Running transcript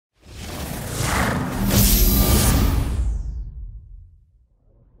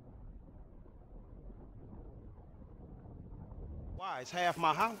Why? It's half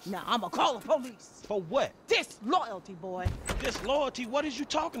my house? Now, I'ma call the police. For what? Disloyalty, boy. Disloyalty? What is you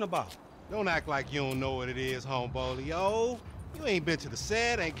talking about? Don't act like you don't know what it is, homeboy. You ain't been to the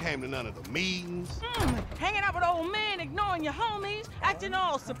set, ain't came to none of the meetings. Hanging out with old men, ignoring your homies, acting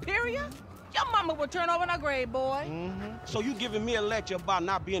all superior? Your mama would turn over in her grave, boy. So you giving me a lecture about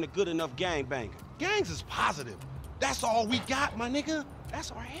not being a good enough gangbanger? Gangs is positive. That's all we got, my nigga.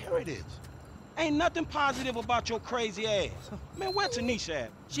 That's our heritage. Ain't nothing positive about your crazy ass. Man, where Tanisha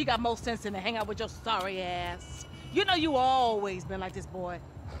at? She got more sense than to hang out with your sorry ass. You know you always been like this, boy.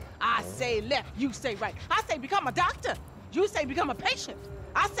 I say left, you say right. I say become a doctor. You say become a patient.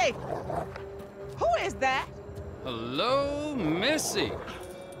 I say, who is that? Hello, Missy.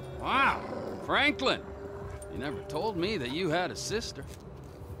 Wow, Franklin. You never told me that you had a sister.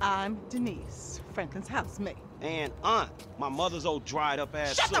 I'm Denise, Franklin's housemate. And aunt, my mother's old dried up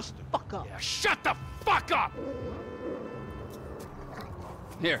ass Shut sister. the fuck up. Yeah, shut the fuck up!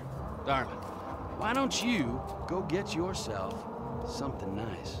 Here, darling, why don't you go get yourself something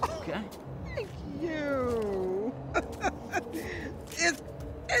nice, okay? Thank you. Is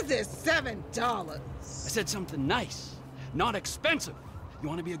it $7? I said something nice, not expensive. You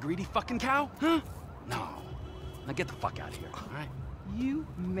want to be a greedy fucking cow, huh? No. Now get the fuck out of here, all right? You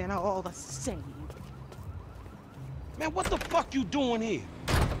men are all the same. Man, what the fuck you doing here?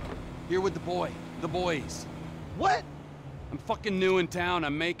 Here with the boys. What? I'm fucking new in town.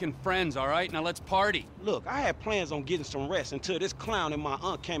 I'm making friends, all right? Now let's party. Look, I had plans on getting some rest until this clown and my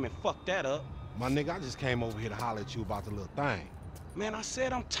aunt came and fucked that up. My nigga, I just came over here to holler at you about the little thing. Man, I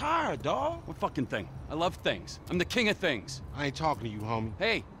said I'm tired, dawg. What fucking thing? I love things. I'm the king of things. I ain't talking to you, homie.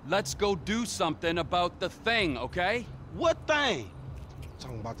 Hey, let's go do something about the thing, okay? What thing?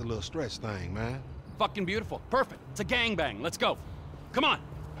 Talking about the little stretch thing, man. Fucking beautiful. Perfect. It's a gangbang. Let's go. Come on.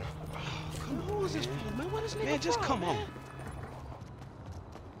 Come on, who is this for, man? What is this? Man, just come on.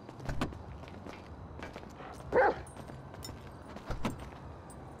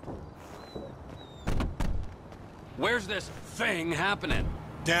 Where's this thing happening?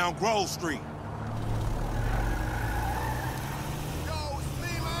 Down Grove Street.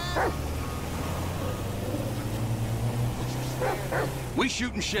 We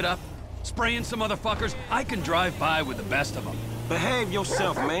shooting shit up, spraying some motherfuckers. I can drive by with the best of them. Behave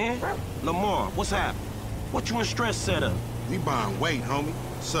yourself, man. Lamar, what's happening? What you in stress set up? We buying weight, homie.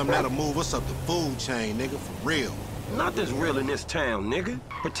 Something that'll move us up the food chain, nigga, for real. Not this real in this town, nigga.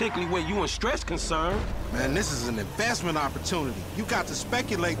 Particularly where you in stress concerned. Man, this is an investment opportunity. You got to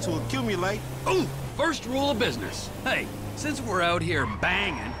speculate to accumulate. Ooh, first rule of business. Hey, since we're out here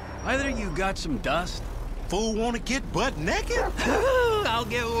banging, either you got some dust? Fool wanna get butt naked? I'll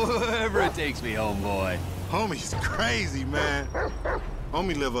get wherever it takes me, homeboy. Homie's crazy, man.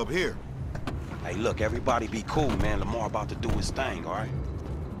 Homie live up here. Hey, look, everybody be cool, man. Lamar about to do his thing, all right?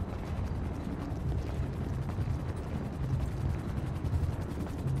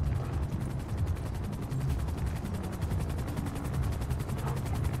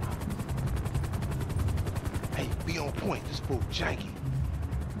 Hey, be on point. This fool janky.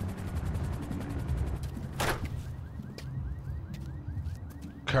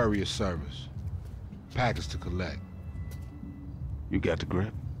 Courier service. Package to collect. You got the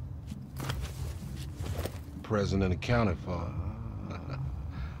grip? Present and accounted for.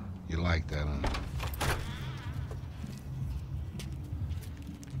 You like that, huh?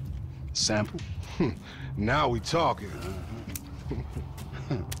 Sample? Now we talking.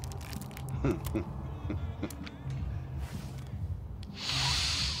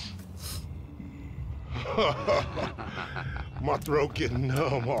 My throat getting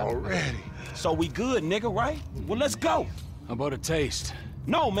numb already. So we good, nigga, right? Well, let's go. How about a taste?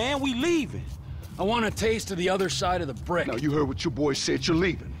 No, man, we leaving. I want a taste of the other side of the brick. Now, you heard what your boy said. You're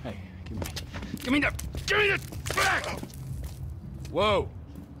leaving. Hey, give me the back! Whoa.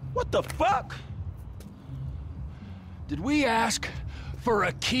 What the fuck? Did we ask for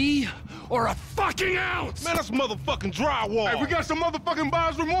a key or a fucking ounce? Man, that's motherfucking drywall. Hey, we got some motherfucking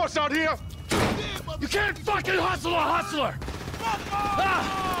buyer's remorse out here. You can't fucking hustle a hustler!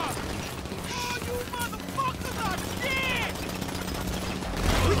 Ah! Oh, you motherfuckers are dead!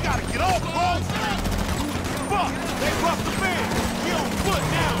 We gotta get off, bro! Fuck! They roughed the band! We on foot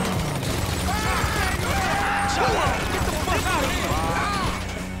now! Shut up! Get the fuck out of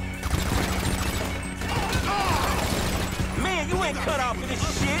here! Man, you ain't cut out for this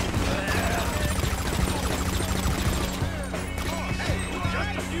shit!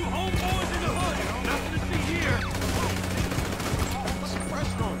 Just a few homeboys in the hood. Nothing to see here. What's the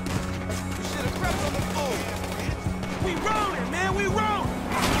pressure on? You should have crept on the floor. We rolling, man, we rolling!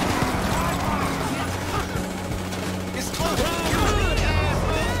 It's close.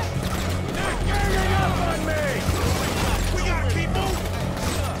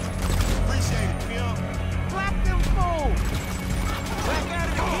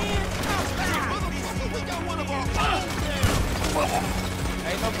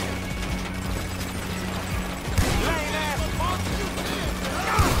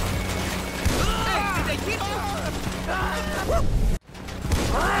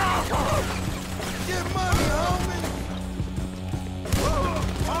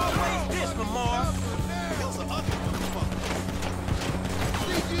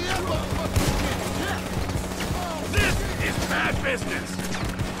 business.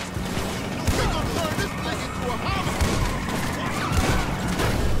 We're gonna turn this thing into a homicide.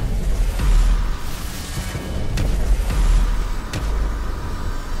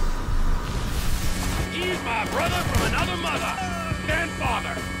 He's my brother from another mother and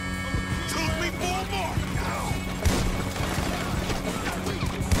father. Took me for a mark.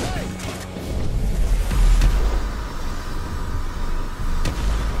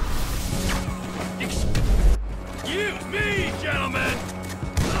 Excuse me, gentlemen.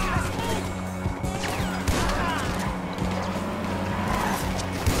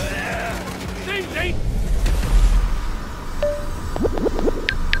 Things ain't.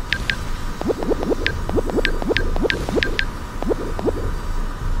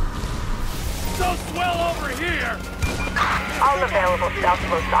 So swell over here. All available South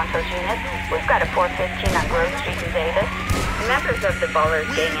Los Santos units. We've got a 415 on Grove Street in Davis. Members of the Ballers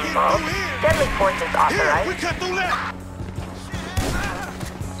gang involved. Deadly force is Here, we authorized. cut through that.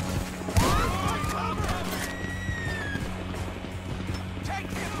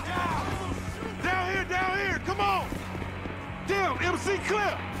 Down here, come on. Damn, MC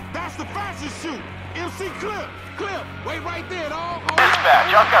Clip. That's the fastest shoot. MC Clip. Clip, wait right there, dog.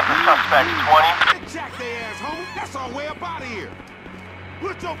 Dispatch, I've got the suspect, 20. Jack their ass, homie. That's our way up out of here.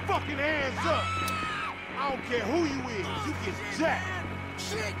 Put your fucking hands up. I don't care who you is. You get jacked.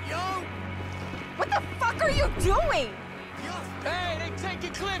 Shit, yo. What the fuck are you doing? Hey, they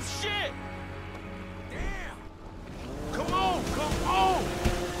taking Clip's shit. Damn. Come on, come on.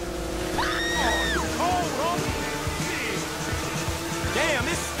 Oh, you cold, homie. Damn,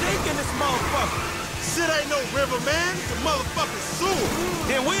 it's stinking this motherfucker. Shit ain't no river, man. It's a motherfucking sewer.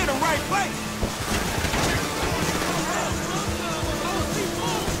 Then we're in the right place.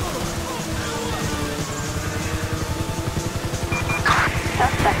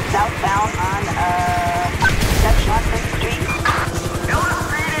 Suspect southbound on Dutch Johnson Street.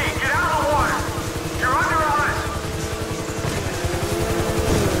 LSPD, get out of the water. You're under arrest.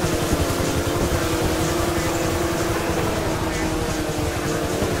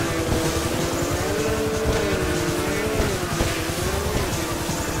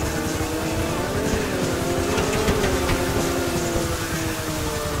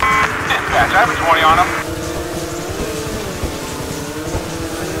 Dispatch, I have a 20 on him.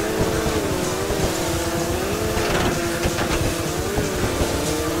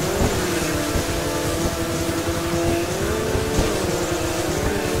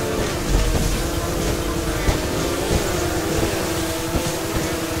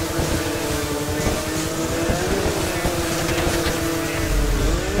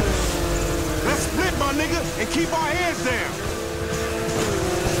 Let's split, my nigga, and keep our heads down.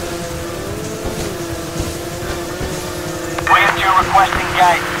 Plan 2 requesting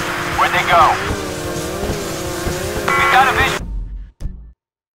guidance. Where'd they go? We've got a visual.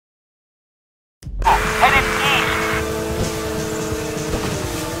 Headed east.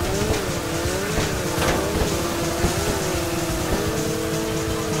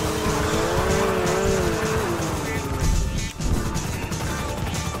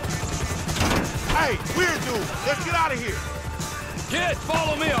 Hey, weird dude, let's get out of here. Kid,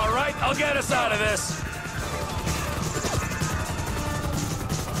 follow me, all right? I'll get us out of this.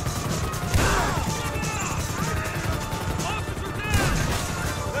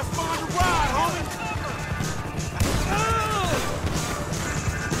 Let's find a ride, homie.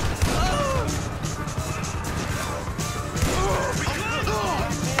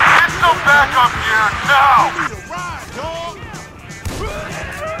 Get some backup gear now! We need a ride, dog.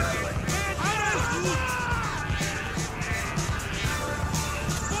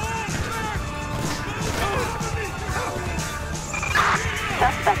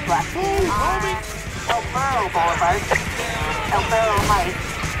 Suspect left. Move, homie. El Burro Boulevard. El Burro Heights.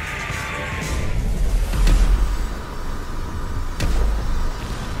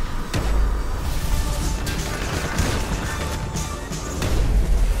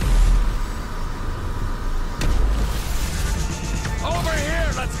 Over here,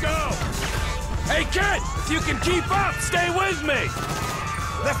 let's go. Hey, kid, if you can keep up, stay with me.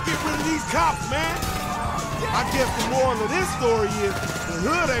 Let's get rid of these cops, man. I guess the moral of this story is the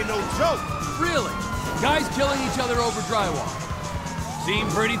hood ain't no joke. Really? Guys killing each other over drywall. Seem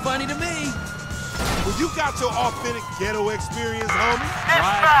pretty funny to me. Well, you got your authentic ghetto experience, homie.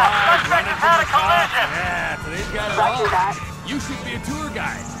 Dispatch, suspect has had a collision. Yeah, today's got it Roger all. that. You should be a tour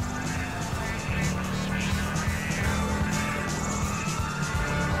guide.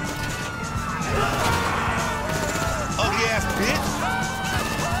 Ugly ass bitch.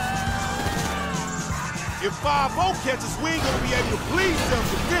 If 5-0 catches, we ain't gonna be able to plead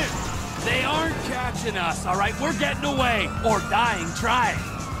self-defense. They aren't catching us, all right? We're getting away, or dying trying.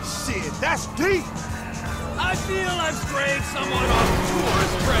 Shit, that's deep. I feel I've strayed somewhat off the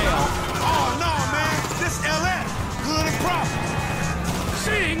tourist trail. Oh, no, man. This LS. Good and proper.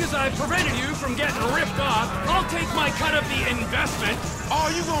 Seeing as I've prevented you from getting ripped off, I'll take my cut of the investment. All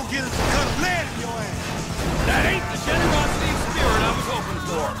you gonna get is a cut of lead in your ass. That ain't the generosity of spirit I was hoping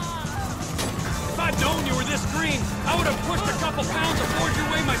for. If I'd known you were this green, I would have pushed a couple pounds aboard your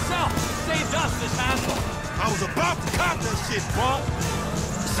way myself. Saved us this hassle. I was about to cop that shit, Bob.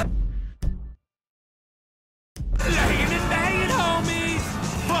 Laying and banging, homies.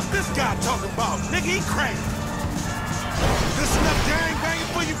 Fuck this guy talking about. Nigga, he crazy. This enough gang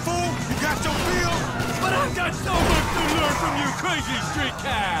banging for you, fool? You got your bill? But I've got so much to learn from you crazy street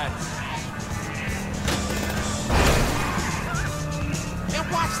cats. And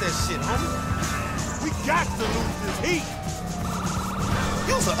watch that shit, homie. We got to lose this heat.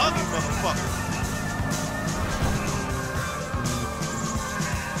 You's an ugly motherfucker.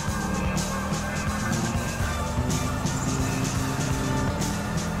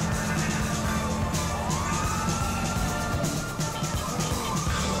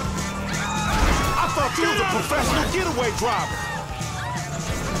 I thought you was a professional getaway driver.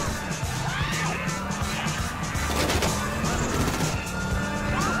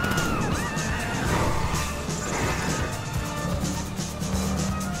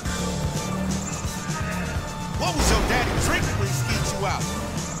 What was your daddy drinking when he skeet you out?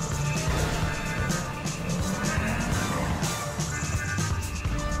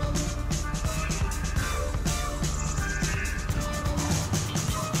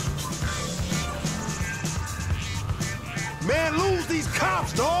 Man, lose these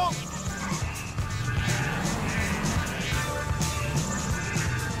cops, dog!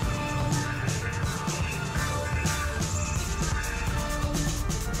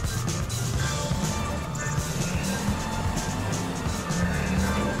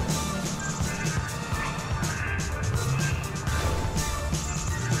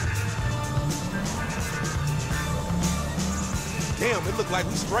 Damn, it look like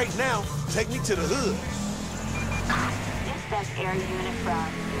we straight now. Take me to the hood. Dispatch air unit from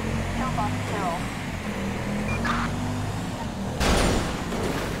Pillbox Hill.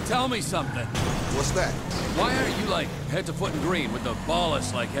 Tell me something. What's that? Why aren't you like head to foot in green with the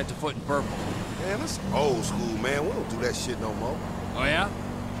ballast like head to foot in purple? Man, that's old school, man. We don't do that shit no more. Oh yeah?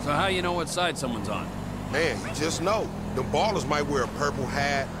 So how you know what side someone's on? Man, you just know. The ballers might wear a purple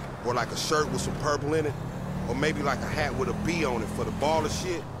hat, or like a shirt with some purple in it, or maybe like a hat with a B on it for the baller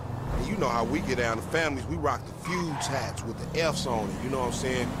shit. And you know how we get down to families, we rock the fuse hats with the F's on it, you know what I'm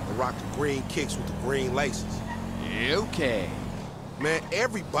saying? And rock the green kicks with the green laces. Okay. Man,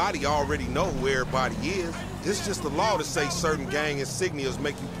 everybody already know who everybody is. It's just the law to say certain gang insignias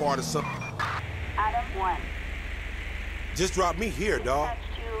make you part of something. Adam 1. Just drop me here, dawg.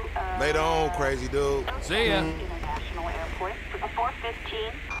 Dispatch to, Later on, crazy dude. See ya. International Airport,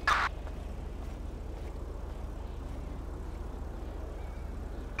 415.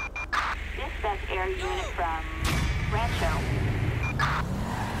 Dispatch air unit from Rancho.